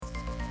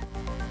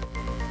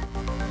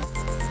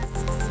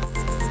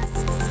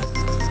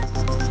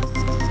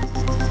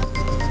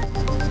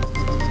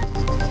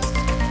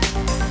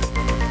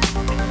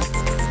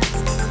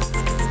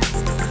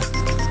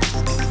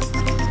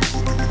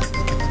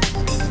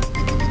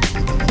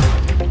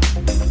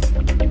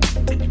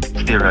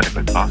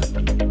theoretically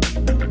possible.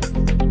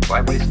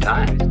 Why waste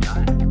time?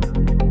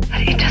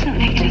 But it doesn't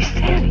make any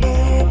sense.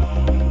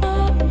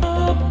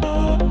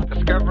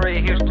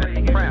 Discovery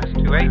Houston, press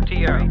to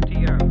ATO.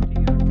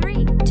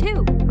 3,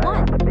 2,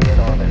 1.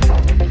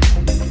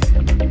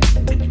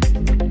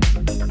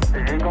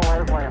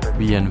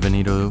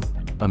 Bienvenido,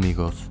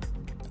 amigos.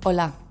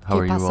 Hola. How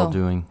are ¿Qué you all pasó?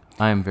 doing?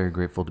 I am very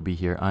grateful to be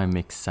here. I'm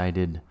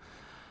excited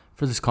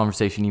for this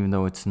conversation, even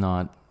though it's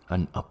not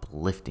an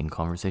uplifting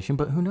conversation,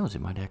 but who knows? It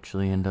might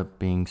actually end up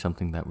being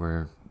something that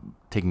we're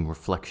taking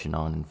reflection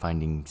on and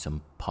finding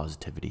some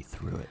positivity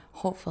through it.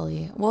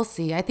 Hopefully. We'll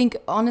see. I think,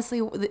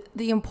 honestly,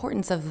 the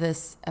importance of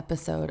this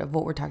episode of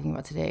what we're talking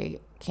about today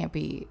can't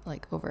be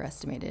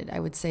overestimated. I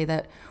would say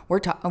that we're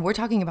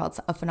talking about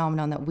a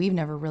phenomenon that we've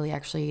never really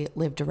actually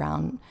lived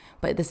around,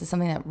 but this is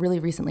something that really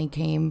recently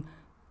came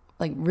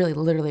really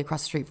literally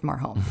across the street from our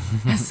home.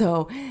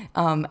 So,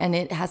 and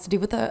it has to do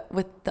with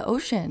the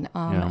ocean.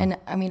 And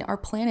I mean, our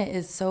planet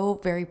is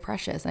so very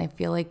precious. And I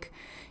feel like,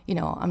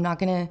 I'm not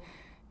going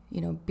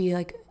to, be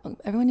like,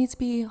 everyone needs to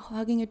be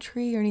hugging a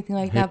tree or anything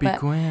like that. But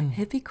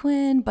Hippie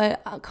Quinn.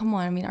 But come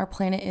on. I mean, our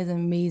planet is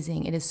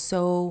amazing. It is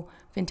so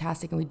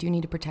fantastic and we do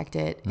need to protect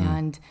it.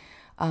 And,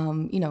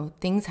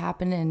 things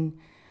happen, and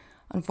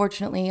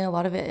unfortunately, a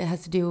lot of it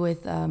has to do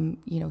with,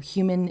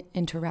 human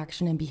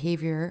interaction and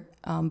behavior.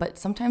 But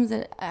sometimes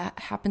it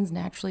happens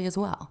naturally as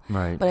well.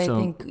 Right. But I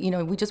think,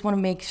 we just want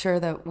to make sure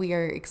that we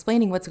are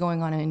explaining what's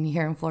going on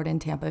here in Florida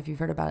and Tampa, if you've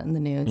heard about it in the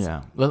news.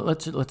 Yeah.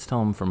 Let's tell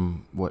them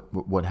from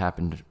what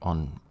happened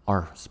on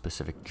our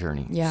specific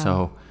journey. Yeah.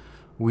 So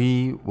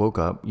we woke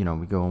up, we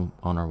go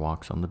on our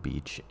walks on the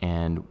beach,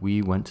 and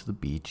we went to the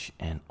beach,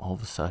 and all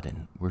of a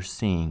sudden we're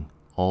seeing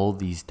all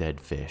these dead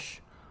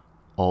fish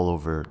all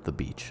over the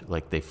beach.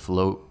 Like, they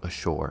float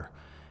ashore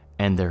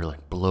and they're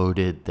like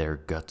bloated, their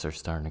guts are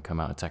starting to come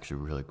out. It's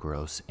actually really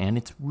gross and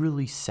it's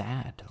really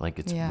sad. Like,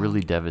 it's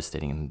really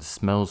devastating, and the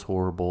smell's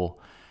horrible,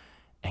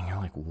 and you're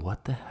like,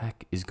 what the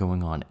heck is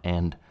going on?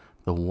 And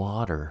the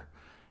water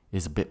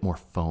is a bit more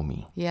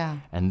foamy. Yeah.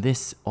 And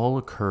this all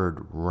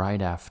occurred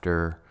right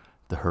after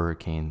the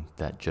hurricane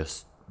that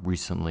just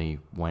recently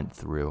went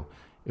through.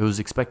 It was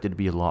expected to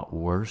be a lot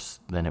worse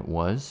than it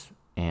was,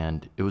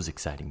 and it was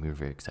exciting. We were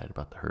very excited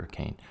about the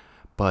hurricane.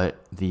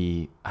 But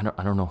I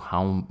don't know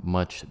how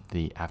much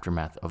the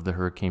aftermath of the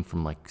hurricane,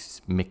 from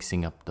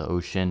mixing up the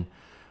ocean,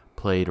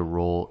 played a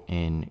role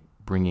in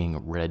bringing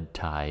red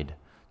tide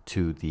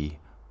to the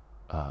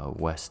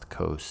west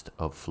coast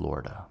of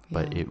Florida. Yeah.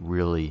 But it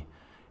really,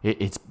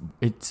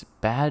 it's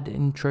bad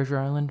in Treasure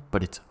Island,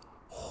 but it's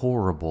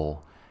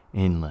horrible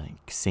in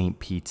St.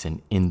 Pete's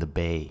and in the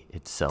bay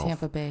itself.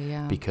 Tampa Bay,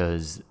 yeah.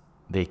 Because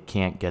they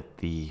can't get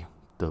the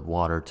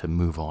water to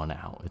move on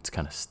out. It's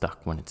kind of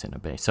stuck when it's in a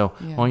bay. So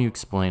why don't you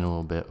explain a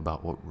little bit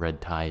about what red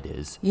tide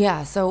is?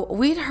 Yeah, so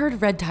we'd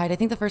heard red tide. I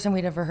think the first time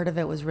we'd ever heard of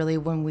it was really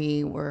when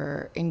we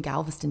were in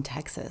Galveston,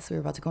 Texas. We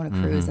were about to go on a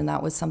cruise, and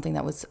that was something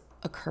that was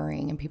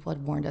occurring, and people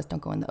had warned us,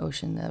 don't go in the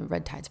ocean. The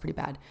red tide's pretty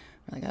bad.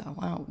 We're like, oh,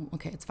 well,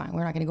 okay, it's fine.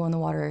 We're not going to go in the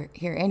water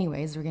here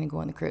anyways. We're going to go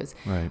on the cruise.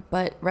 Right.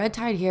 But red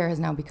tide here has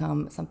now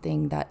become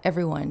something that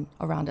everyone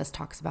around us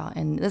talks about,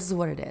 and this is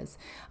what it is.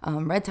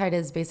 Red tide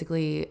is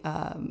basically,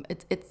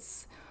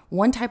 it's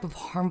one type of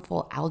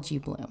harmful algae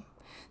bloom.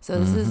 So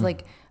this is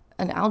like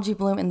an algae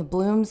bloom, and the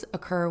blooms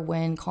occur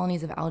when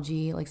colonies of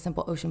algae, like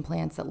simple ocean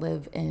plants that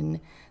live in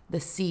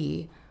the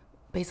sea,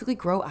 basically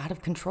grow out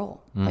of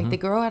control. Like, they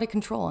grow out of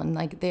control, and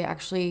they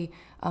actually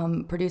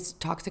produce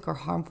toxic or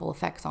harmful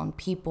effects on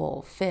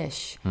people,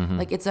 fish.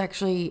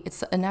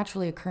 It's a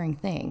naturally occurring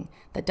thing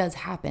that does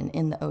happen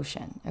in the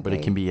ocean. Okay? But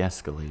it can be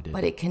escalated.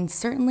 But it can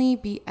certainly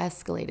be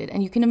escalated.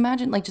 And you can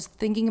imagine, just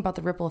thinking about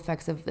the ripple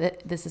effects of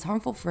it. This is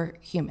harmful for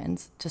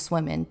humans to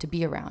swim in, to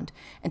be around,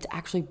 and to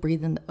actually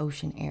breathe in the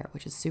ocean air,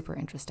 which is super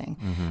interesting.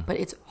 But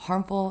it's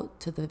harmful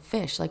to the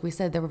fish. Like we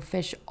said, there were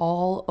fish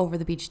all over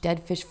the beach,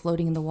 dead fish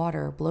floating in the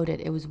water,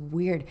 bloated. It was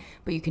weird.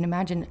 But you can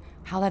imagine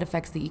how that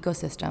affects the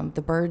ecosystem.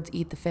 The birds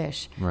eat the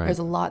fish. Right. There's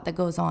a lot that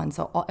goes on.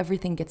 So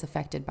everything gets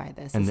affected by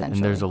this, and essentially.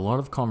 And there's a lot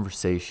of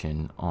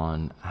conversation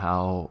on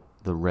how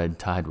the red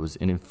tide was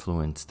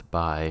influenced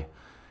by,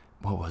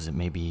 what was it,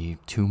 maybe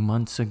 2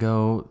 months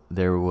ago,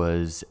 there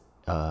was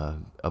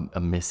a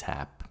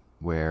mishap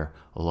where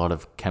a lot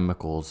of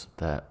chemicals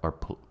that are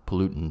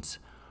pollutants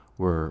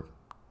were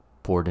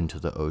poured into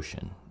the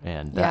ocean.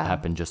 And that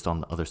happened just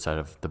on the other side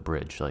of the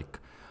bridge,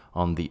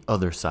 on the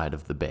other side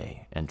of the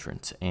bay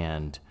entrance.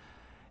 And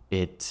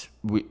it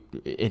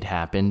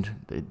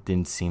happened. It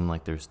didn't seem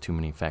like there's too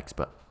many effects,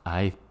 but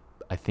I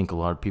think a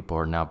lot of people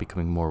are now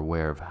becoming more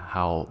aware of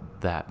how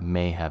that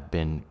may have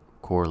been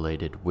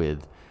correlated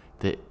with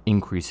the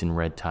increase in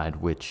red tide,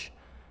 which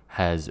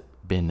has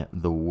been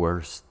the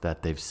worst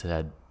that they've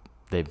said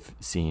they've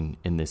seen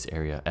in this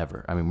area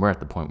ever. I mean, we're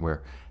at the point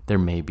where there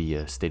may be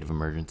a state of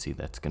emergency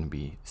that's going to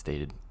be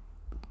stated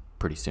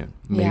pretty soon.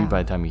 Maybe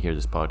by the time you hear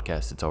this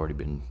podcast, it's already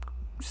been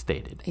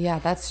stated. Yeah,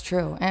 that's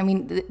true. I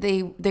mean,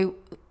 they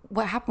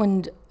what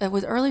happened, it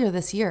was earlier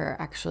this year,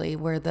 actually,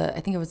 where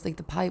I think it was the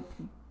pipe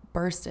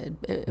bursted.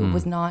 It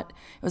was not,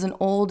 it was an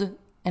old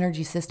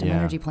energy system, Yeah.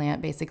 energy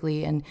plant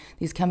basically, and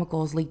these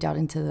chemicals leaked out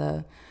into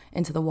the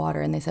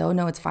water, and they said, oh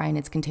no, it's fine,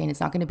 it's contained,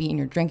 it's not going to be in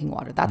your drinking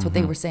water. That's what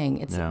they were saying.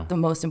 It's Yeah. the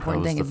most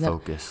important That thing was is the that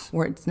focus.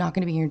 where it's not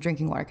going to be in your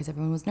drinking water, because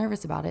everyone was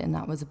nervous about it, and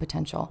that was a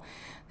potential.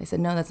 They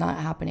said no, that's not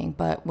happening.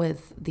 But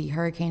with the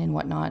hurricane and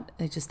whatnot,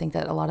 I just think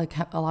that a lot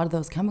of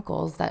those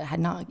chemicals that had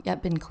not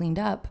yet been cleaned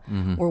up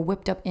Mm-hmm. were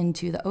whipped up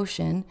into the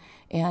ocean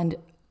and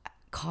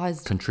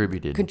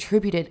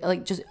contributed,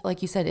 like, just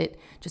like you said, it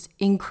just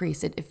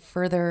increased it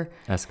further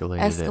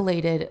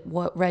escalated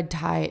what the red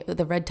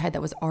tide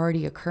that was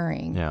already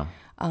occurring Yeah.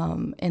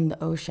 in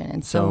the ocean.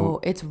 And So- so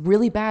it's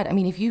really bad. I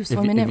mean, if you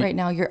swim in if it you- right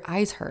now, your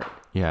eyes hurt.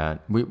 Yeah,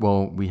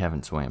 we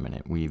haven't swam in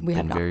it. We've We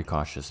have been not. very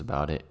cautious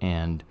about it.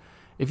 And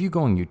if you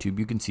go on YouTube,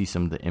 you can see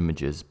some of the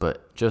images.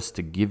 But just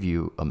to give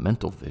you a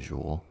mental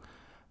visual,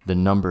 the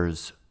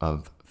numbers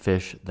of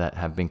fish that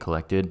have been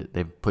collected,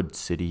 they've put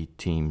city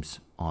teams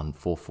on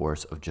full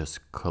force of just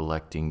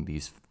collecting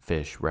these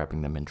fish,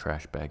 wrapping them in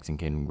trash bags and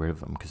getting rid of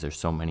them because there's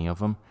so many of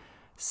them.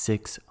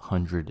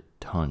 600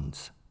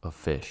 tons of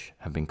fish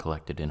have been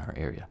collected in our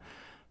area.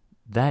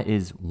 That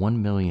is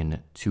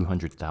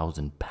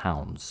 1,200,000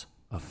 pounds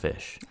of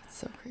fish.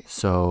 So crazy.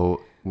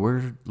 So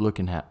we're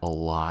looking at a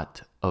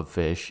lot of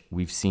fish.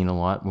 We've seen a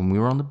lot. When we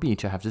were on the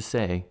beach, I have to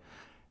say,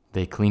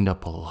 they cleaned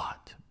up a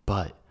lot.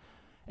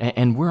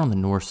 And we're on the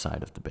north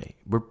side of the bay.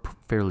 We're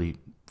fairly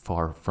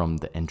far from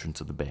the entrance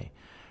of the bay.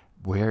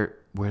 Where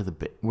the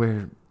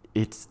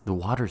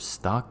water's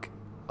stuck,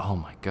 oh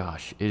my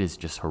gosh, it is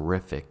just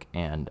horrific.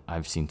 And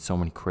I've seen so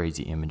many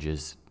crazy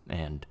images,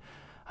 and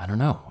I don't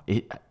know.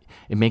 It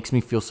makes me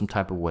feel some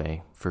type of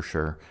way, for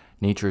sure.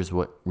 Nature is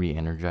what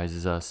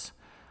re-energizes us.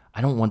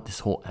 I don't want this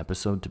whole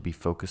episode to be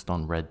focused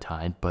on red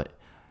tide, but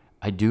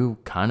I do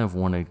kind of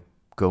want to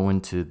go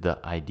into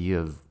the idea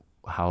of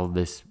how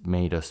this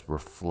made us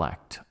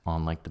reflect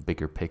on like the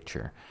bigger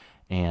picture.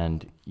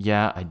 And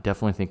yeah, I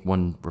definitely think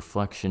one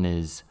reflection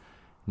is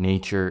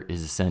nature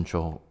is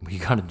essential. We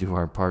got to do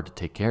our part to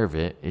take care of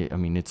it. I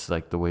mean, it's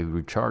like the way we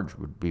recharge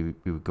would be,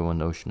 we would go in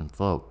the ocean and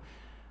float.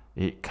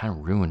 It kind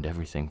of ruined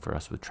everything for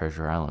us with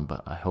Treasure Island,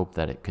 but I hope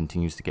that it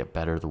continues to get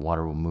better. The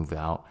water will move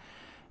out,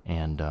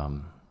 and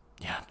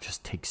it's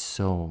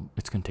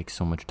going to take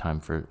so much time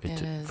for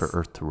for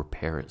Earth to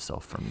repair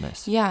itself from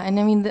this. Yeah, and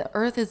I mean, the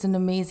Earth is an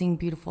amazing,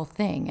 beautiful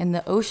thing, and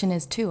the ocean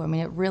is too. I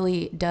mean, it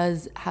really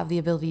does have the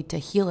ability to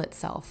heal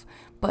itself,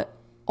 but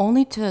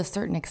only to a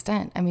certain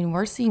extent. I mean,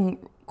 we're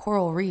seeing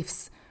coral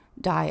reefs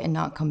die and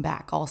not come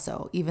back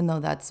also, even though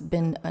that's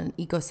been an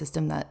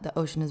ecosystem that the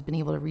ocean has been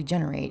able to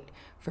regenerate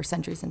for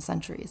centuries and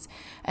centuries.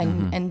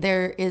 And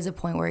there is a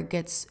point where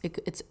it's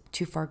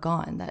too far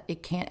gone, that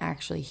it can't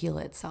actually heal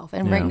itself.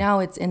 And right now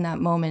it's in that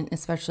moment,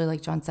 especially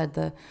like John said,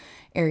 the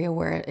area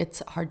where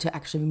it's hard to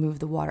actually move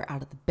the water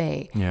out of the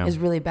bay is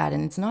really bad.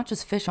 And it's not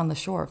just fish on the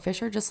shore.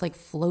 Fish are just like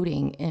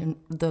floating in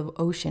the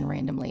ocean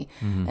randomly.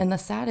 And the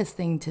saddest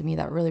thing to me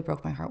that really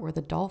broke my heart were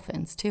the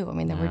dolphins too. I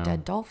mean, there were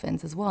dead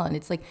dolphins as well. And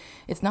it's like,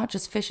 it's not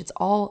just fish, it's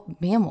all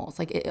mammals.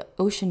 Like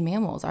ocean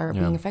mammals are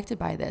being affected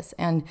by this.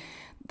 And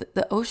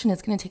the ocean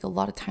is going to take a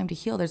lot of time to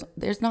heal.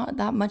 There's not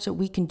that much that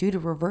we can do to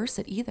reverse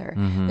it either.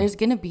 There's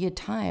going to be a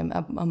time,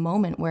 a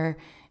moment where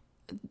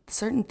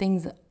certain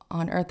things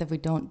on Earth, if we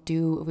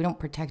don't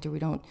protect it, we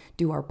don't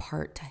do our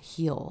part to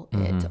heal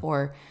it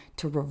or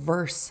to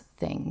reverse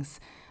things,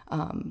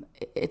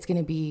 it's going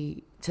to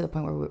be to the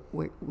point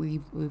where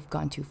we've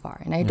gone too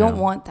far. And I don't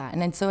want that.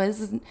 And so this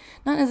is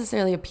not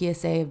necessarily a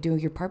PSA of doing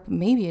your part, but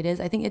maybe it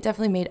is. I think it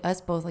definitely made us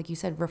both, like you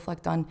said,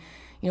 reflect on,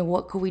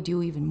 what could we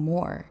do even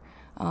more?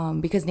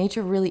 Because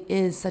nature really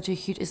is such a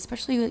huge,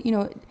 especially,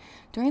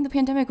 during the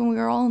pandemic when we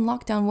were all in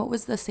lockdown, what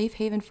was the safe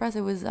haven for us?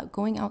 It was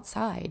going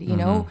outside,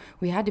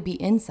 we had to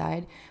be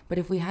inside, but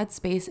if we had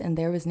space and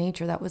there was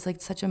nature, that was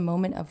like such a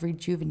moment of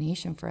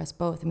rejuvenation for us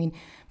both. I mean,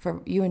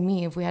 for you and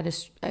me, if we had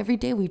every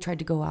day we tried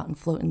to go out and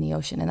float in the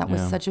ocean, and that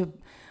was such an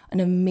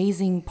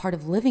amazing part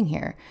of living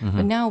here.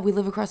 But now we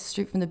live across the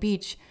street from the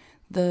beach.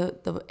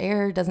 The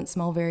air doesn't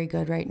smell very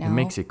good right now. It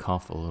makes you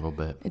cough a little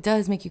bit. It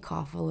does make you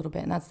cough a little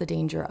bit, and that's the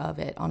danger of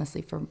it.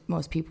 Honestly, for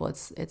most people,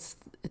 it's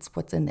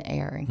what's in the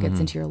air and gets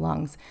into your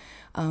lungs.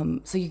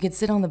 So you can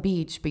sit on the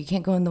beach, but you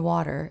can't go in the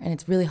water, and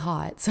it's really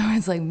hot. So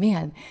it's like,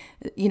 man,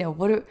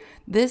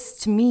 this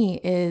to me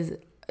is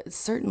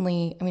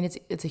certainly. I mean,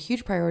 it's a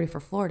huge priority for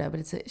Florida, but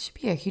it should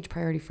be a huge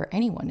priority for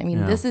anyone. I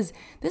mean, this is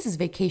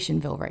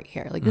Vacationville right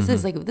here. Like this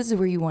is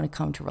where you want to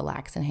come to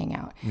relax and hang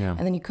out. Yeah.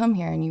 And then you come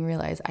here and you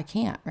realize I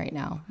can't right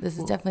now. This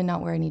is definitely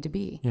not where I need to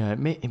be. Yeah, it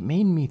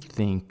made me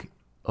think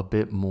a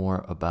bit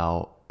more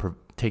about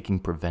taking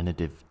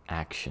preventative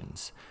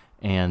actions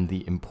and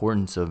the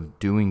importance of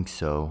doing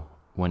so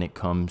when it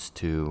comes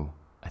to,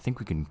 I think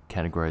we can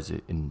categorize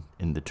it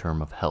in the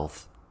term of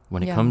health.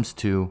 When it comes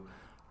to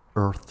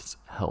Earth's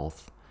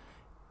health,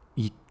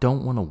 you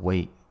don't want to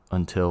wait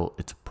until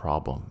it's a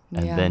problem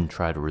and then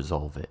try to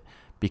resolve it,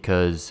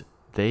 because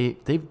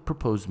they've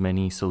proposed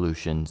many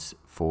solutions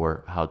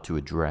for how to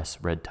address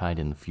red tide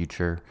in the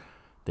future.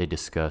 They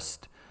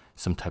discussed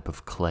some type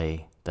of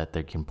clay that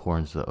they can pour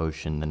into the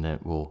ocean, and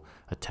it will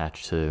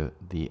attach to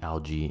the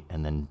algae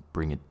and then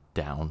bring it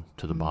down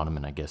to the bottom.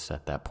 And I guess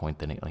at that point,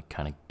 then it like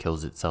kind of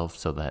kills itself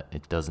so that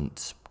it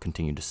doesn't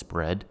continue to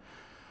spread.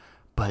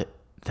 But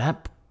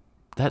that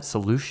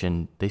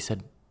solution, they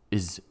said,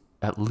 is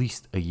at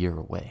least a year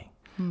away.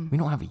 We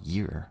don't have a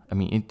year. I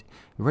mean,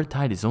 red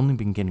tide has only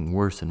been getting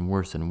worse and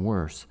worse and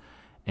worse.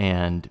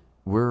 And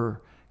we're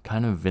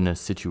kind of in a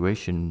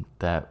situation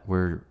that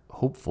we're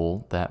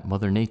hopeful that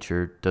Mother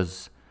Nature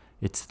does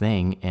its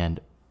thing and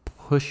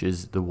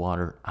pushes the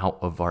water out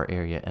of our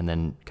area and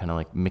then kind of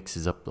like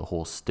mixes up the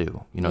whole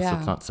stew, so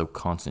it's not so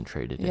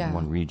concentrated in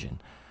one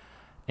region.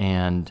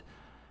 And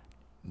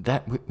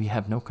that we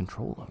have no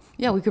control of.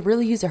 Yeah, we could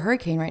really use a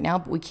hurricane right now,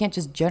 but we can't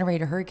just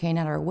generate a hurricane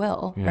at our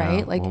will,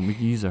 right? Like, well, we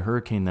could use a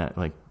hurricane that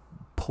like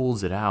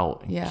pulls it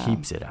out and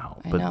keeps it out.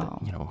 I But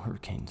know.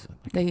 hurricanes,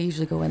 They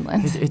usually go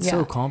inland. it's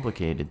so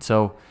complicated.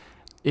 So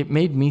it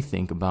made me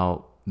think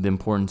about the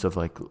importance of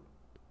like,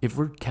 if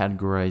we're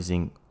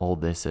categorizing all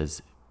this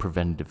as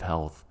preventative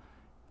health,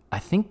 I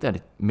think that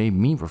it made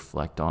me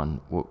reflect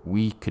on what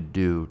we could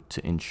do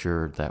to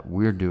ensure that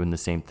we're doing the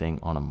same thing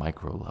on a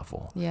micro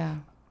level. Yeah.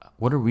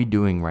 What are we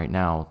doing right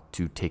now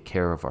to take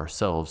care of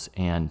ourselves,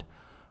 and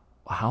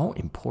how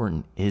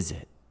important is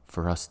it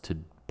for us to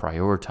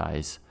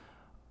prioritize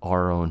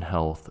our own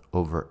health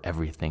over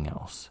everything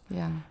else?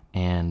 Yeah.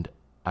 And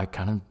I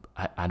don't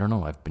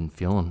know, I've been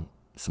feeling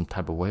some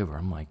type of way where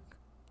I'm like,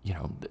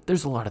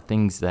 there's a lot of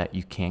things that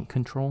you can't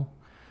control,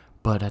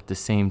 but at the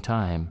same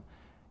time,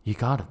 you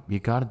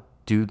gotta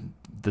do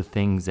the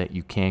things that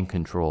you can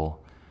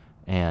control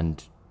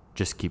and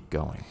just keep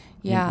going.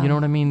 Yeah. You know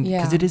what I mean? Yeah.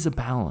 Because it is a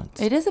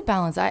balance. It is a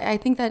balance. I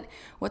think that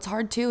what's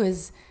hard too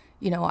is,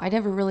 I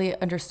never really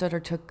understood or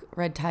took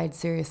red tide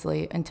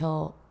seriously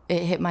until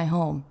it hit my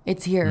home.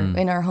 It's here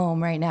in our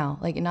home right now.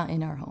 Like, not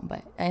in our home,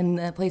 but in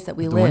the place that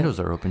we The live. windows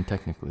are open,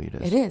 technically it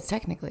is. It is,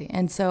 technically.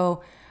 And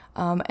so,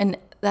 and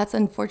that's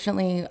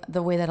unfortunately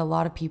the way that a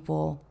lot of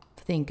people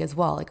think as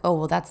well. Like, oh,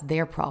 well, that's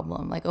their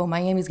problem. Like, oh,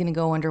 Miami's going to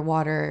go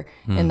underwater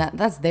and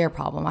that's their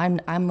problem.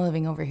 I'm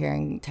living over here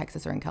in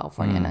Texas or in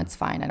California and that's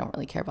fine. I don't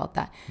really care about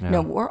that. Yeah.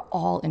 No, we're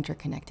all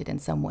interconnected in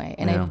some way.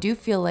 And I do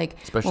feel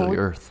like, Especially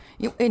Earth.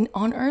 And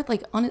on Earth,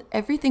 like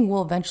everything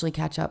will eventually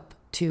catch up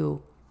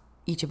to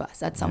each of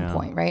us at some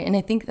point, right? And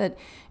I think that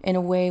in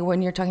a way,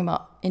 when you're talking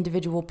about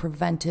individual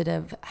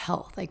preventative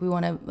health, like we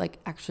want to like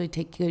actually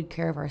take good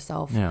care of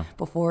ourselves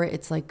before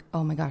it's like,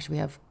 oh my gosh, we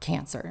have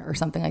cancer or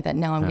something like that.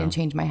 Now I'm going to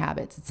change my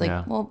habits. It's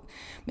like, well,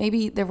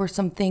 maybe there were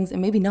some things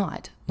and maybe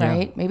not,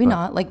 right? Maybe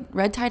not. Like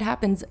red tide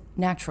happens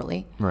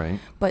naturally, Right.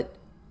 but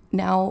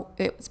now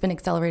it's been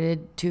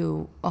accelerated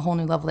to a whole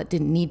new level that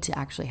didn't need to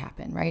actually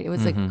happen, right? It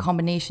was a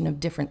combination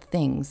of different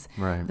things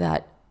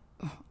that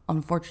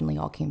unfortunately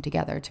all came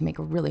together to make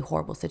a really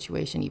horrible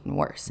situation even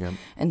worse. Yep.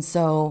 And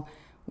so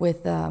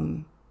with,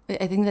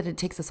 I think that it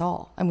takes us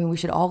all. I mean, we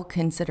should all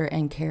consider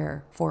and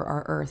care for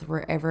our Earth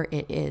wherever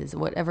it is,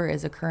 whatever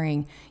is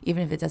occurring,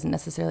 even if it doesn't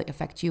necessarily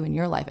affect you in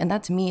your life. And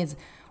that to me is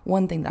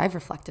one thing that I've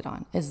reflected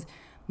on, is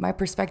my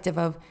perspective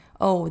of,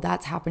 oh,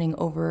 that's happening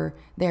over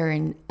there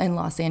in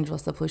Los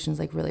Angeles. The pollution is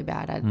like really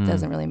bad. It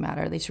doesn't really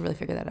matter. They should really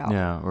figure that out.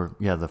 Yeah, or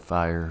the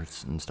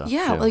fires and stuff.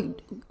 Yeah, too.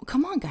 like,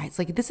 come on, guys.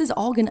 Like, this is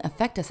all going to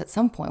affect us at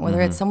some point,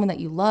 whether it's someone that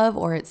you love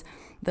or it's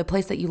the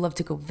place that you love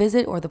to go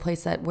visit or the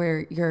place that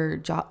where your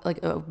job,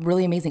 like a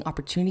really amazing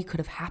opportunity could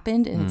have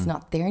happened and it's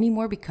not there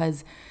anymore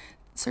because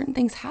certain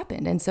things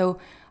happened. And so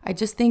I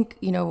just think,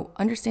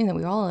 understanding that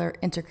we all are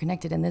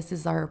interconnected and this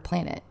is our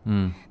planet,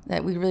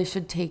 that we really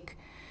should take.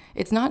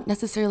 It's not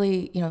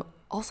necessarily,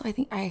 also I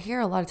think I hear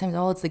a lot of times,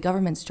 oh, it's the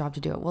government's job to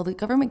do it. Well, the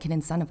government can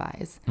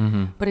incentivize,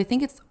 but I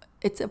think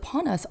it's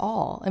upon us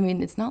all. I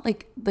mean, it's not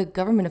like the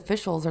government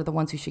officials are the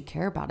ones who should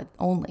care about it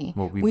only.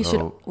 Well, we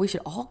vote. We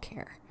should all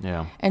care.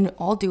 Yeah. And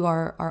all do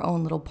our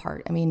own little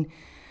part. I mean,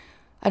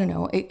 I don't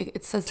know.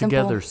 It's a simple.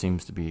 Together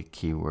seems to be a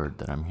key word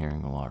that I'm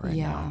hearing a lot right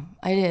now.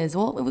 Yeah, it is.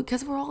 Well,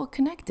 because we're all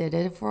connected.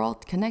 And if we're all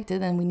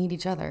connected, then we need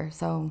each other.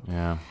 So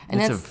yeah, and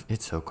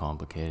it's so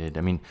complicated.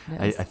 I mean,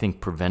 I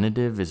think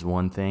preventative is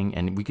one thing,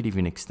 and we could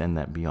even extend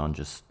that beyond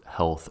just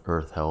health,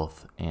 Earth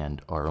health,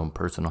 and our own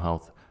personal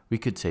health. We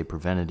could say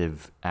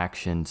preventative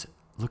actions.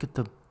 Look at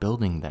the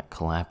building that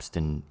collapsed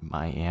in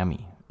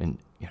Miami, and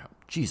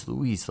geez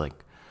Louise,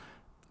 like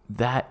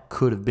that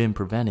could have been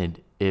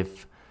prevented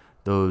if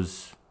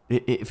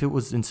it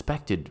was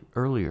inspected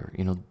earlier.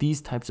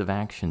 These types of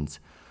actions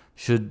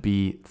should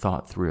be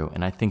thought through.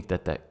 And I think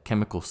that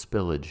chemical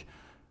spillage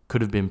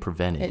could have been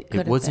prevented.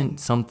 It wasn't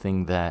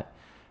something that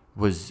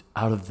was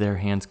out of their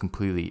hands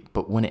completely.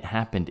 But when it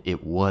happened,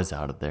 it was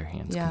out of their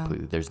hands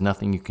completely. There's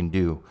nothing you can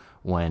do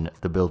when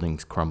the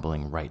building's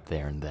crumbling right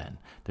there and then.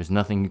 There's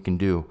nothing you can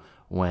do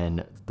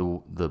when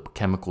the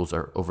chemicals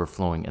are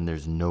overflowing and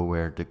there's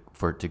nowhere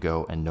for it to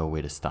go and no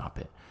way to stop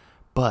it.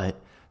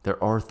 But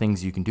there are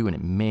things you can do, and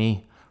it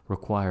may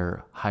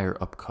require higher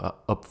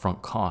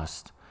upfront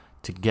cost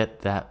to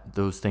get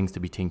those things to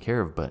be taken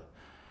care of. But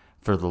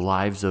for the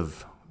lives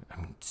of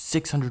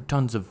 600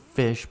 tons of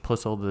fish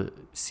plus all the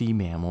sea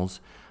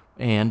mammals,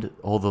 and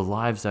all the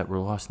lives that were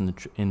lost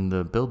in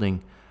the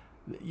building,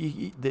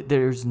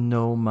 there's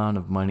no amount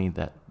of money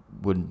that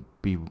would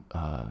be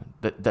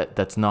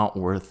that's not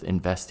worth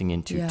investing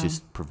into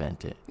to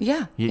prevent it.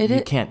 Yeah,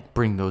 you can't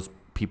bring those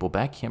people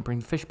back. Can't bring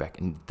the fish back,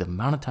 and the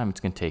amount of time it's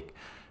going to take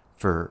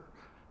for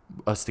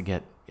us to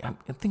get.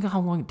 Think of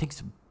how long it takes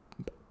to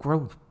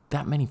grow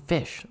that many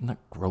fish. Not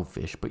grow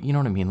fish, but you know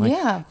what I mean.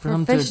 Like,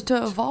 for fish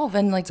to evolve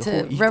and like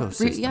to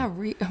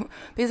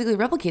basically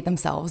replicate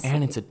themselves.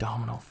 And it's a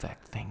domino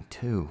effect thing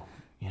too.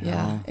 You know?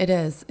 Yeah, it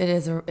is. It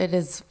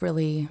is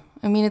really.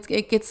 I mean,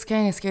 it gets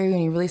kind of scary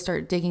when you really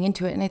start digging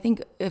into it. And I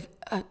think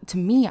to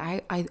me,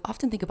 I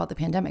often think about the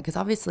pandemic because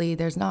obviously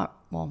there's an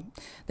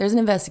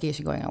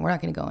investigation going on. We're not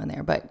going to go in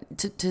there, but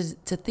to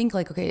think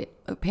like, okay,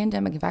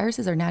 pandemic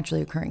viruses are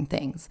naturally occurring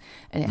things,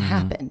 and it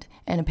happened,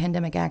 and a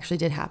pandemic actually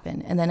did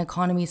happen, and then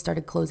economies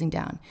started closing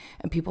down,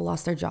 and people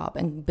lost their job,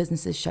 and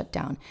businesses shut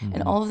down,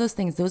 and all of those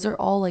things. Those are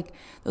all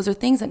those are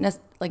things that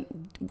we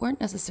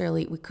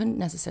couldn't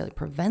necessarily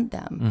prevent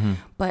them,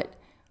 but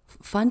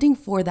funding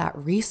for that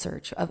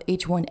research of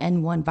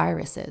H1N1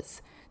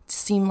 viruses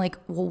seemed like,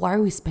 well, why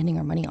are we spending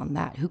our money on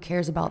that? Who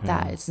cares about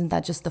that? Isn't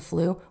that just the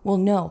flu? Well,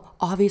 no.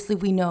 Obviously,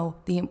 we know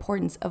the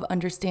importance of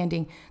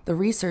understanding the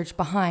research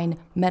behind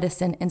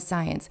medicine and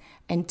science.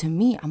 And to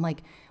me, I'm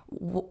like,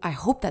 I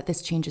hope that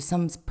this changes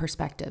some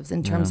perspectives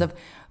in terms of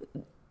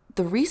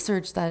the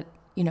research that,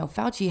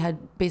 Fauci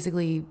had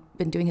basically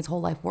been doing his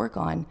whole life work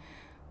on.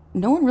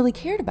 No one really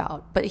cared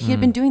about, but he had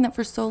been doing that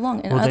for so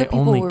long. And other people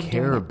only were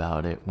care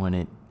about it when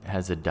it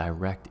has a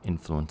direct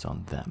influence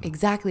on them.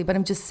 Exactly. But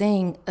I'm just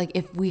saying, like,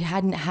 if we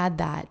hadn't had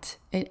that,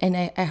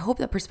 and I hope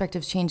that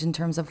perspectives change in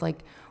terms of like,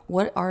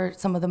 what are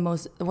some of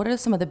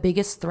the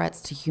biggest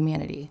threats to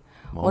humanity?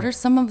 Well, what are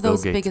some of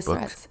those biggest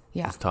threats?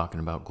 Yeah. He's talking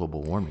about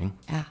global warming.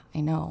 Yeah, I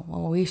know.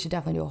 Well, we should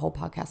definitely do a whole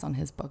podcast on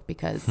his book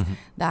because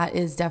that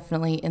is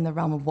definitely in the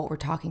realm of what we're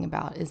talking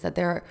about, is that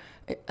there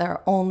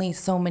are only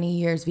so many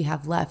years we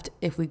have left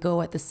if we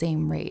go at the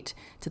same rate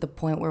to the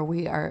point where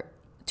we are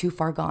too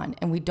far gone,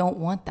 and we don't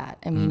want that.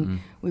 I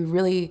mean, we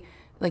really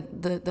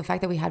like the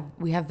fact that we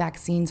have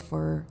vaccines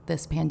for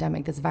this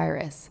pandemic, this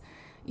virus,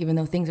 even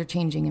though things are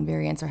changing and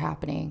variants are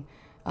happening.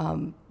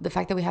 The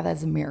fact that we have that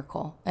is a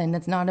miracle, and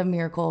it's not a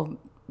miracle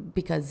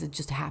because it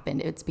just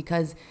happened. It's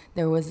because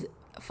there was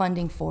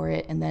funding for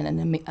it, and then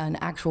an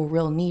actual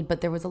real need. But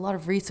there was a lot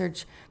of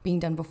research being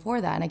done before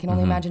that, and I can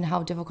only imagine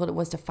how difficult it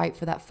was to fight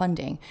for that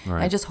funding.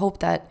 Right. I just hope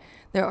that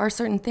there are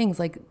certain things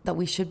like that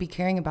we should be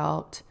caring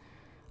about.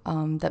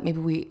 That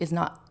maybe is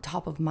not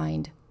top of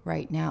mind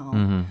right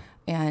now,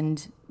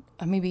 and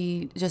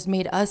maybe just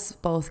made us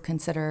both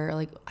consider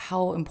like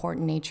how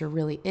important nature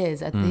really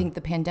is. I think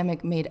the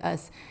pandemic made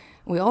us.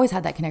 We always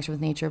had that connection with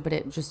nature, but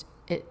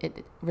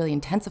it really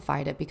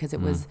intensified it because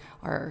it was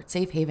our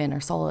safe haven,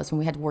 our solace when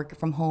we had to work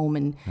from home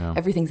and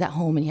everything's at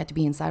home and you have to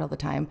be inside all the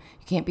time.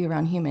 You can't be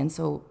around humans,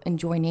 so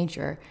enjoy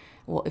nature.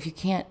 Well, if you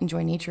can't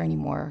enjoy nature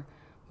anymore,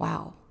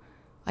 wow,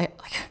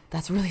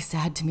 that's really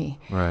sad to me.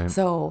 Right.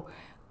 So.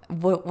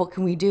 What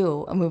can we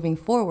do moving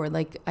forward?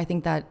 Like, I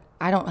think that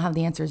I don't have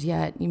the answers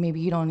yet. Maybe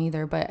you don't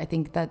either, but I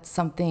think that's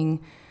something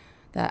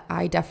that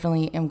I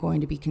definitely am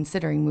going to be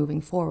considering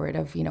moving forward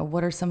of,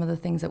 what are some of the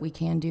things that we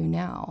can do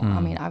now? I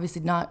mean,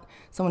 obviously not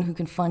someone who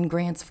can fund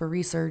grants for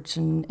research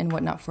and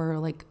whatnot for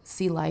like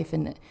sea life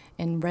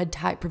and red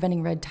tide,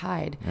 preventing red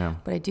tide. Yeah.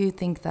 But I do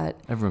think that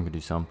everyone can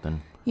do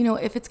something.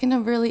 If it's going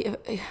to really,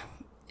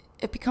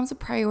 it becomes a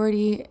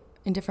priority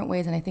in different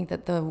ways, and I think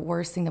that the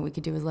worst thing that we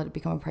could do is let it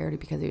become a priority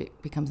because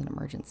it becomes an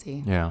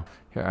emergency. Yeah.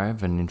 Here, I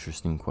have an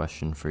interesting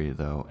question for you,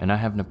 though, and I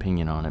have an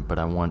opinion on it, but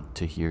I want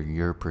to hear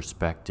your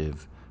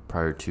perspective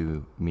prior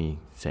to me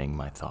saying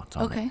my thoughts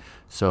on it.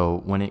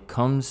 So when it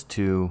comes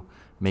to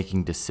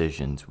making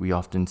decisions, we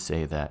often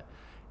say that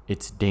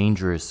it's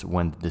dangerous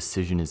when the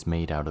decision is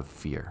made out of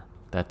fear.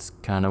 That's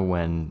kind of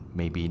when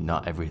maybe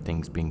not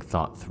everything's being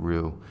thought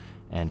through,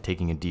 and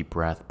taking a deep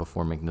breath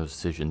before making those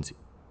decisions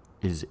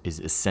is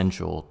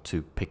essential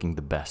to picking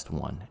the best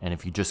one. And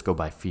if you just go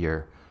by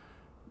fear,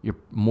 you're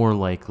more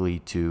likely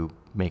to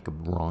make a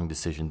wrong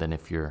decision than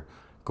if you're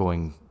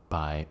going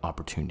by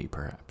opportunity,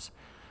 perhaps.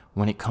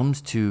 When it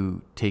comes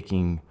to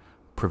taking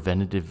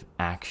preventative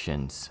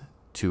actions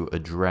to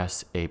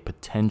address a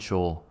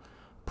potential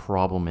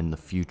problem in the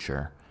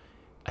future,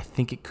 I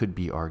think it could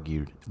be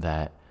argued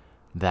that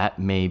that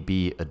may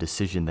be a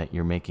decision that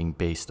you're making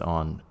based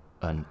on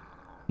a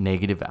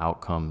negative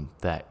outcome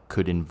that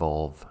could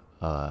involve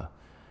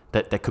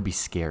that could be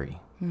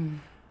scary.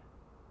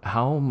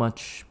 How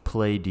much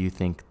play do you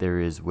think there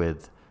is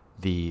with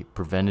the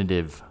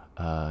preventative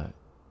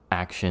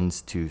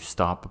actions to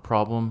stop a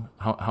problem?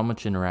 How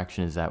much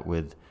interaction is that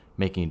with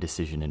making a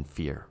decision in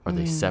fear? Are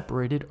they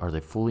separated? Are they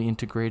fully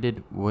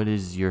integrated? What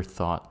is your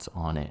thoughts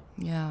on it?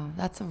 Yeah,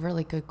 that's a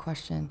really good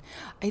question.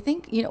 I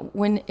think,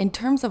 when in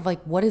terms of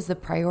like what is the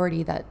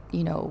priority that,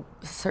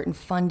 certain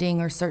funding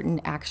or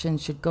certain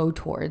actions should go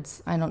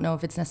towards, I don't know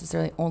if it's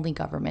necessarily only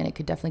government. It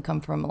could definitely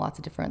come from lots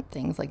of different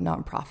things like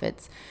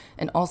nonprofits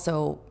and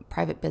also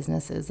private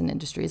businesses and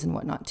industries and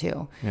whatnot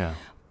too. Yeah.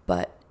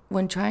 But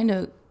when trying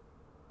to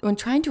when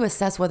trying to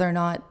assess whether or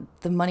not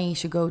the money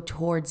should go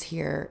towards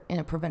here in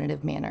a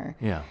preventative manner,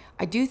 Yeah.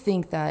 I do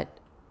think that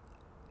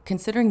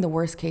considering the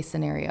worst case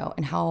scenario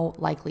and how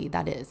likely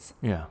that is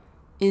Yeah.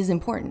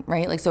 important,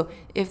 right? Like, so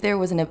if there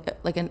was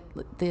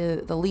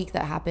the leak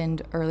that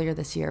happened earlier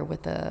this year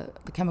with the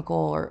chemical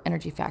or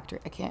energy factory,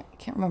 I can't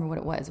remember what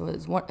it was.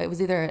 It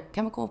was either a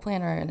chemical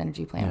plant or an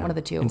energy plant, Yeah. one of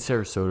the two. In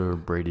Sarasota or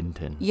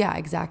Bradenton. Yeah,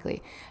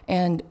 exactly.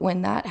 And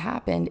when that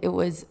happened, it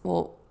was,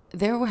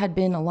 there had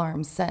been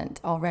alarms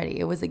sent already.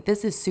 It was like,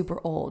 this is super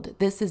old.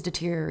 This is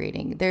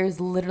deteriorating. There's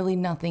literally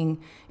nothing.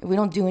 If we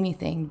don't do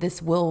anything,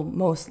 this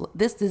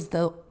is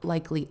the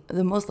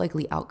most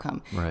likely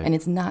outcome. Right. And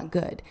it's not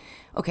good.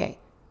 Okay.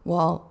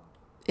 Well,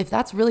 if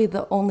that's really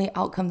the only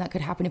outcome that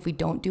could happen if we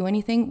don't do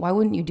anything, why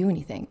wouldn't you do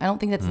anything? I don't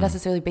think that's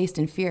necessarily based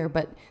in fear,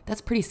 but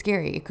that's pretty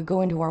scary. It could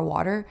go into our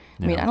water.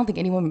 I mean, I don't think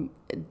anyone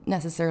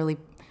necessarily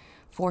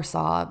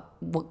foresaw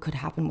what could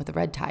happen with the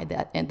red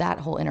tide, and that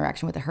whole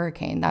interaction with the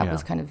hurricane. That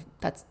was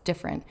that's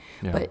different.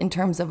 Yeah. But in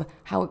terms of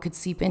how it could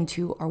seep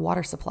into our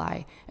water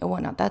supply and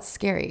whatnot, that's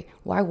scary.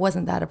 Why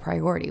wasn't that a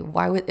priority?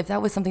 If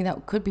that was something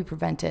that could be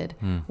prevented,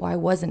 why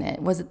wasn't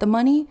it? Was it the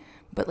money?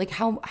 But like,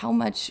 how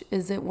much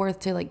is it worth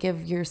to like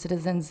give your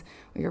citizens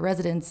or your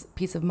residents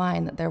peace of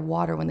mind that their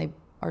water, when they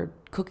are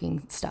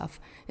cooking stuff,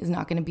 is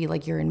not going to be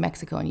like you're in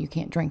Mexico and you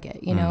can't drink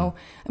it, you know?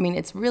 I mean,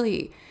 it's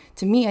really,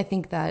 to me, I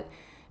think that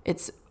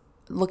it's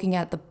looking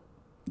at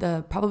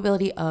the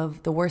probability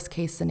of the worst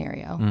case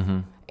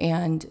scenario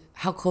and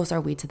how close are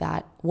we to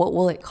that? What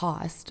will it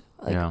cost?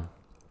 Like,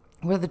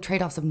 what are the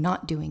trade-offs of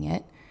not doing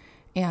it?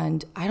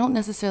 And I don't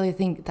necessarily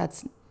think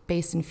that's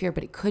based in fear,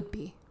 but it could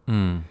be.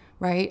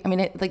 Right? I mean,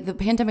 like the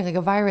pandemic, like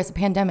a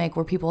pandemic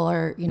where people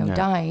are,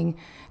 dying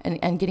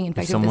and getting If infected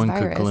with this someone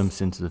virus. could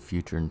glimpse into the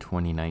future in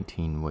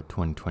 2019, what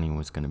 2020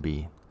 was going to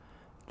be,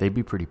 they'd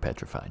be pretty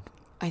petrified.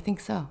 I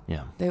think so.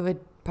 Yeah. They would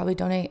probably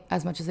donate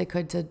as much as they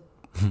could to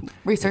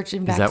research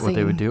and Is vaccine. that what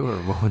they would do, or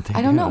what would they do?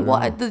 I don't know.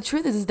 Well, the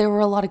truth is there were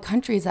a lot of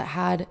countries that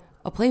had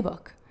a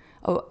playbook,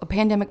 a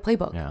pandemic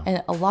playbook. Yeah.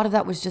 And a lot of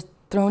that was just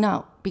thrown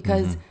out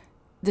because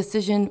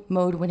decision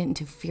mode went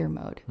into fear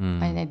mode.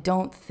 And I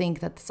don't think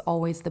that's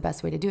always the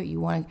best way to do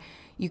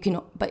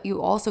it. But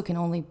you also can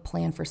only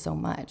plan for so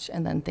much,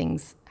 and then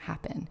things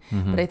happen.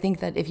 But I think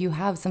that if you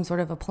have some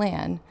sort of a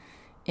plan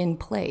in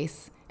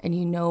place, and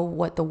you know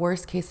what the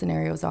worst case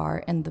scenarios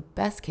are and the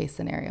best case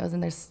scenarios,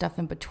 and there's stuff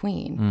in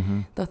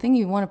between, the thing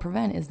you want to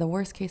prevent is the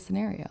worst case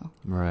scenario.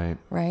 Right.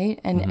 Right.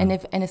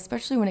 And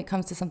especially when it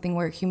comes to something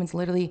where humans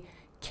literally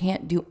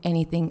can't do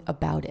anything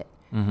about it.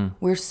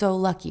 We're so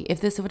lucky.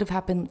 If this would have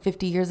happened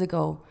 50 years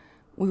ago,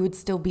 we would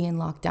still be in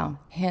lockdown,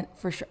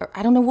 for sure.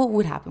 I don't know what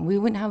would happen. We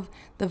wouldn't have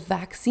the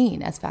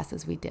vaccine as fast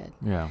as we did.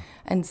 Yeah.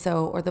 And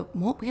so,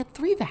 we had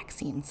 3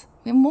 vaccines.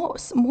 We have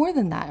more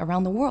than that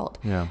around the world.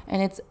 Yeah.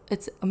 And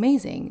it's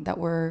amazing that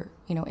we're,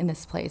 in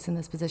this place, in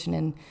this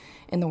position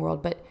in the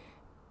world. But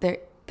there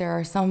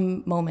are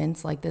some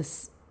moments, like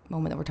this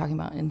moment that we're talking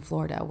about in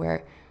Florida,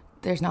 where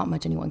there's not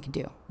much anyone can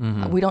do.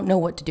 We don't know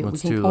what to do. Well, we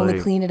it's can too only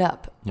late. clean it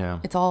up. Yeah.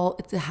 It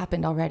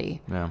happened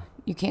already. Yeah.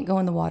 You can't go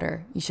in the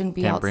water. You shouldn't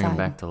be Can't outside. bring them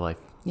back to life.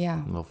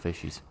 Yeah. Little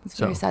fishies. It's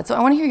very sad. So I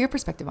want to hear your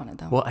perspective on it,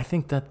 though. Well, I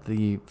think that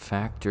the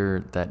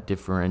factor that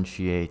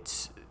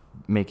differentiates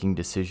making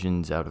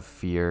decisions out of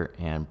fear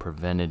and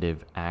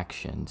preventative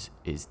actions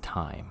is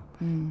time.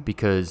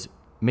 Because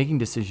making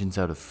decisions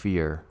out of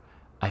fear,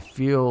 I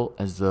feel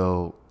as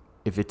though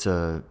if it's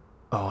if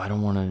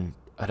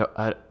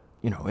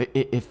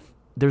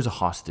there's a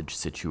hostage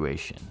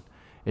situation,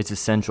 it's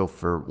essential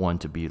for one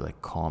to be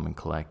like calm and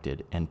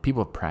collected, and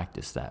people have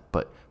practiced that.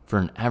 But for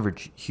an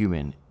average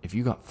human, if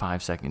you got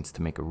 5 seconds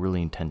to make a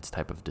really intense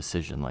type of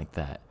decision like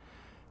that,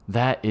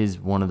 that is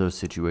one of those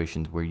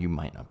situations where you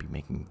might not be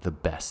making the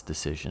best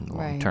decision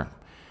long term.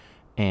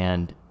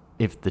 And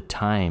if the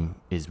time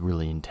is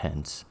really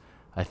intense,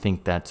 I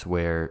think that's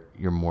where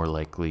you're more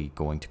likely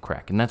going to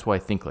crack. And that's why I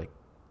think, like,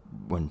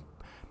 when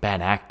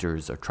bad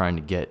actors are trying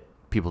to get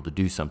people to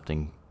do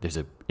something, there's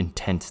an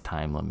intense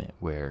time limit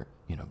where,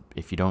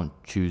 if you don't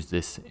choose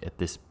this at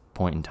this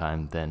point in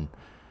time, then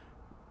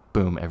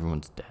boom,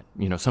 everyone's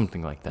dead.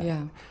 Something like that.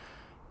 Yeah.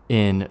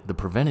 In the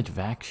preventative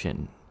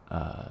action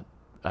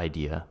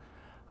idea,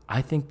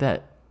 I think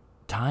that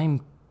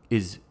time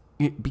is,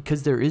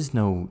 because there is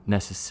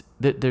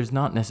there's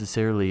not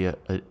necessarily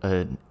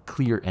a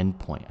clear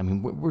endpoint. I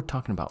mean, we're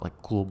talking about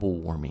like global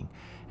warming,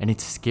 and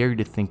it's scary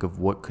to think of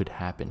what could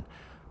happen,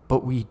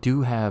 but we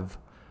do have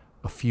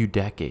a few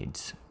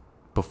decades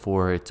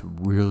before it's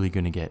really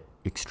going to get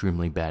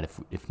extremely bad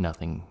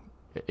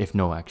if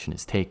no action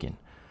is taken.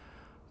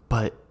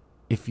 But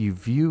if you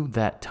view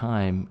that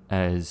time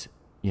as,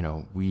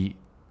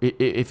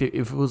 if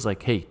it was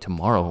like, hey,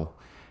 tomorrow,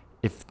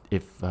 if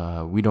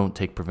we don't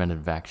take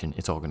preventative action,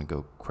 it's all going to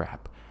go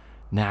crap.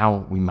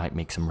 Now we might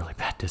make some really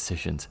bad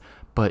decisions.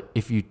 But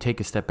if you take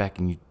a step back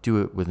and you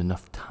do it with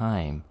enough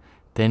time,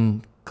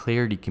 then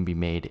clarity can be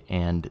made,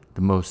 and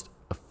the most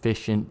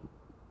efficient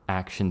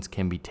actions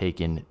can be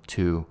taken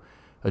to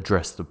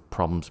address the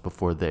problems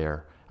before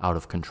they're out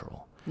of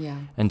control. Yeah.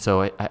 And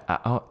so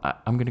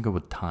I'm going to go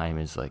with time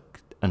as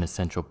like an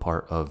essential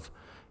part of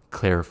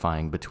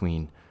clarifying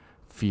between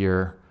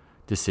fear,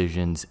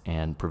 decisions,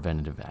 and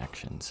preventative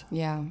actions.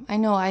 Yeah, I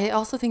know. I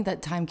also think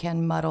that time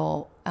can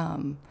muddle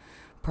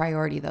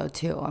priority though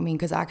too. I mean,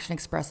 because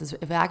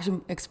if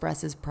action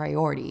expresses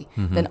priority,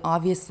 then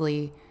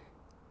obviously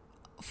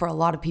for a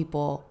lot of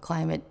people,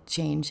 climate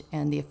change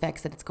and the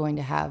effects that it's going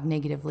to have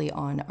negatively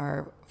on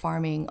our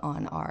farming,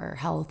 on our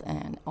health,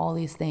 and all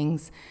these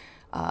things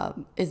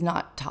is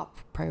not top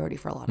priority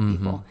for a lot of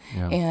people.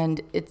 Yeah.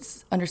 And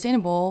it's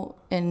understandable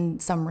in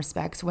some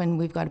respects when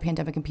we've got a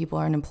pandemic and people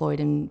are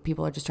unemployed and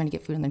people are just trying to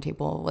get food on their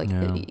table. Like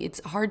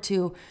it's hard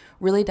to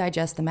really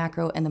digest the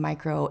macro and the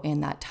micro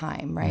in that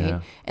time, right?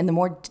 Yeah. And the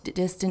more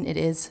distant it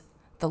is,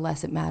 the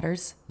less it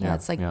matters. Yeah.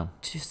 That's like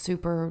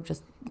super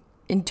just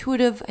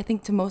intuitive, I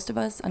think, to most of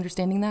us,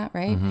 understanding that,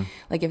 right?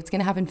 Like if it's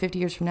going to happen 50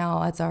 years from now,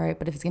 that's all right.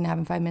 But if it's going to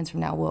happen 5 minutes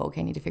from now, whoa,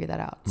 okay, I need to figure that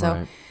out. So,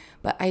 Right.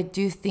 But I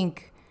do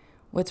think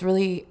what's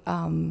really,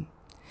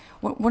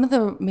 one of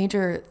the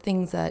major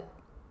things that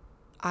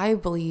I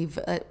believe,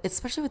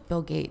 especially with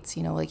Bill Gates,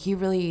 you know, like he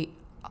really,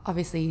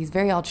 obviously he's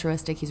very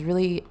altruistic. He's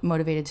really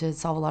motivated to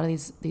solve a lot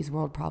of these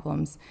world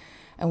problems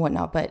and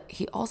whatnot. But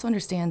he also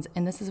understands,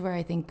 and this is where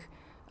I think,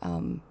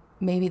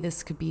 maybe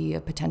this could be a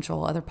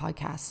potential other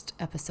podcast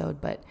episode,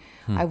 but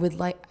I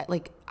would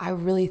I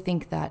really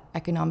think that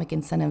economic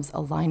incentives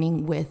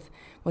aligning with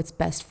what's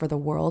best for the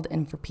world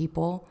and for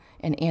people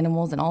and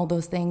animals and all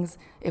those things,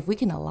 if we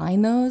can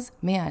align those,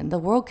 man, the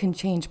world can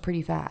change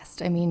pretty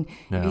fast. I mean,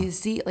 if you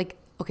see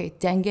okay,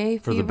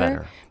 dengue For the fever,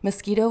 better.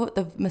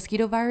 the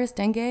mosquito virus,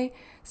 dengue,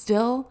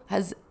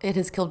 has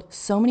killed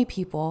so many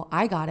people.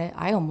 I got it.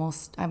 I don't want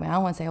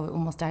to say I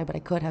almost died, but I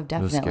could have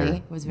definitely.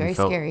 It was very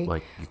scary.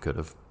 Like you could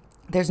have.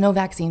 There's no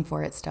vaccine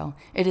for it still.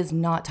 It is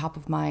not top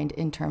of mind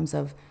in terms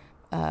of,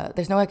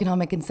 there's no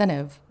economic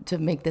incentive to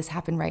make this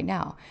happen right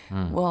now.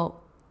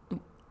 Well,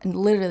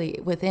 literally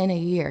within a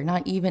year,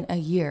 not even a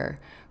year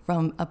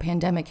from a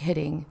pandemic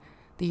hitting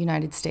the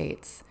United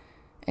States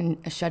and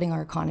shutting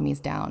our economies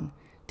down,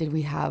 did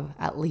we have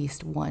at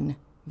least one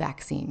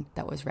vaccine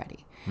that was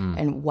ready.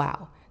 And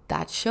wow,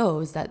 that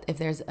shows that if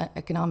there's an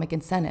economic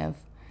incentive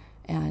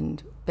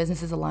and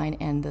businesses align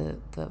and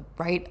the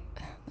right,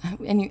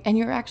 and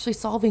you're actually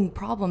solving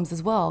problems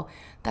as well,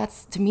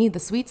 that's to me the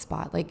sweet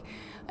spot. Like,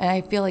 and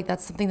I feel like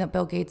that's something that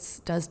Bill Gates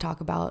does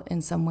talk about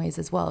in some ways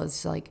as well.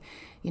 It's like,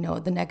 you know,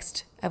 the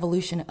next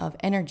evolution of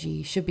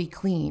energy should be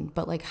clean,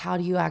 but like, how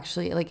do you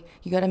actually, like,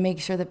 you got to make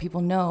sure that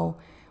people know,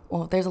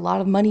 well, there's a lot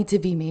of money to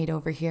be made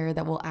over here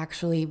that will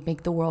actually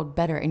make the world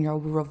better, and you'll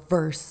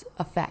reverse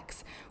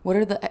effects. What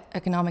are the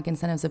economic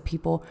incentives of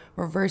people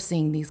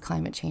reversing these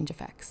climate change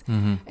effects?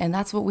 And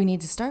that's what we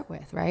need to start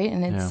with, right?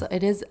 And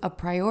it is a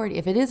priority.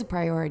 If it is a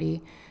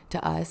priority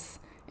to us,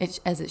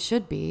 as it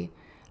should be,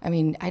 I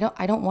mean, I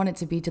don't want it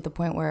to be to the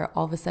point where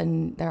all of a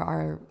sudden there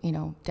are, you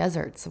know,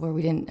 deserts where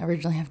we didn't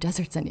originally have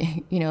deserts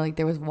any, you know, like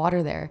there was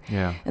water there.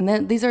 Yeah. And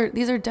then these are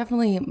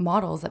definitely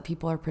models that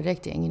people are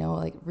predicting, you know,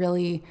 like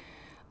really,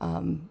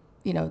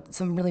 you know,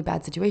 some really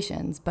bad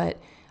situations. But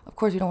of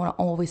course, we don't want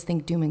to always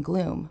think doom and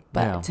gloom.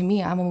 But to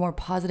me, I'm a more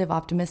positive,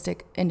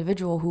 optimistic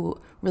individual who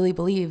really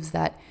believes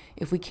that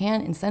if we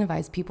can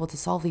incentivize people to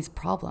solve these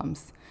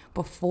problems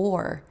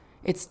before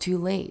it's too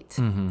late,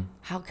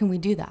 how can we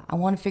do that? I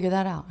want to figure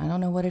that out. I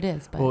don't know what it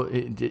is. But Well,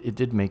 it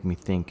did make me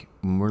think,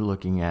 when we're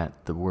looking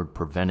at the word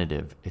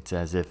preventative, it's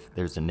as if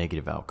there's a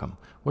negative outcome.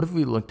 What if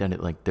we looked at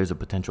it like there's a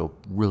potential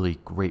really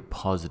great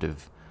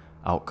positive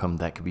outcome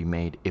that could be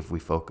made if we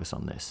focus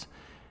on this?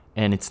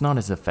 And it's not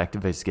as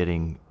effective as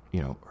getting,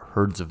 you know,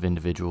 herds of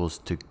individuals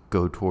to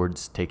go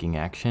towards taking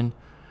action.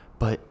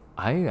 But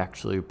I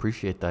actually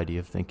appreciate the idea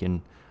of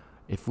thinking,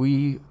 if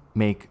we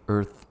make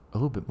Earth a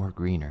little bit more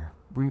greener,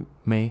 we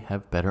may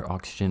have better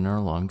oxygen in our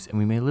lungs and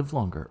we may live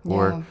longer. Yeah.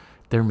 Or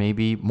there may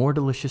be more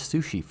delicious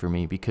sushi for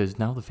me because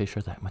now the fish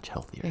are that much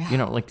healthier. Yeah. You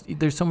know, like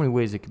there's so many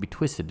ways it could be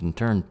twisted and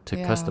turned to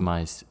Yeah.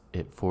 customize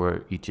it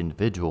for each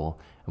individual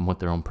and what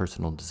their own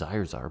personal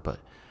desires are. But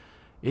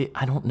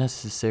I don't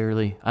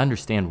necessarily, I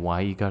understand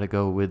why you got to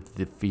go with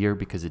the fear,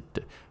 because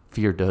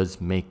fear does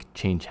make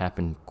change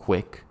happen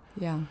quick.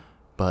 yeah.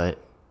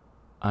 But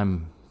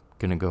I'm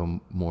going to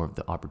go more of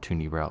the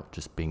opportunity route,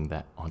 just being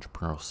that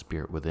entrepreneurial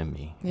spirit within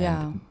me.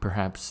 Yeah. And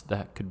perhaps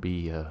that could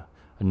be a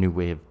new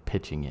way of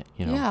pitching it,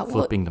 you know, Yeah, well,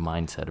 flipping the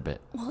mindset a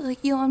bit. Well,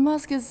 like Elon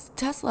Musk is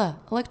Tesla,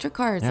 electric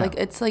cars. Yeah. Like,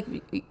 it's like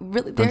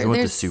really, Don't you want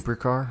the there's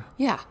supercar?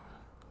 Yeah.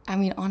 I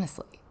mean,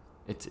 honestly,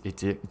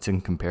 It's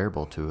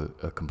incomparable to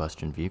a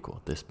combustion vehicle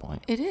at this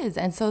point. it is.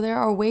 And so there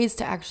are ways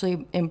to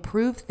actually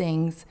improve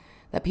things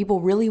that people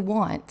really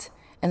want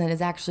and that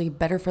is actually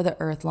better for the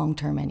earth long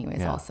term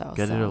anyways also.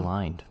 Get it So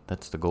aligned.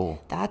 That's the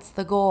goal. that's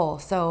the goal.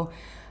 So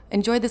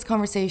enjoyed this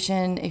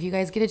conversation. If you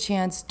guys get a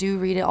chance, do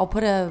read it. I'll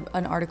put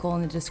an article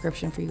in the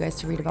description for you guys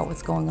to read about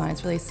what's going on.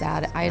 It's really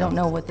sad. I don't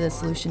know what the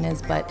solution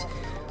is, but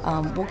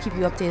we'll keep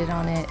you updated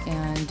on it,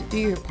 and do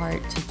your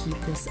part to keep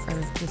this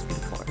earth, this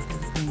beautiful earth,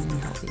 as clean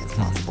and healthy as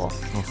possible.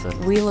 Well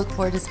said. We look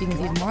forward to speaking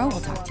with you tomorrow. We'll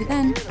talk to you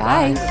then.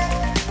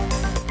 Bye.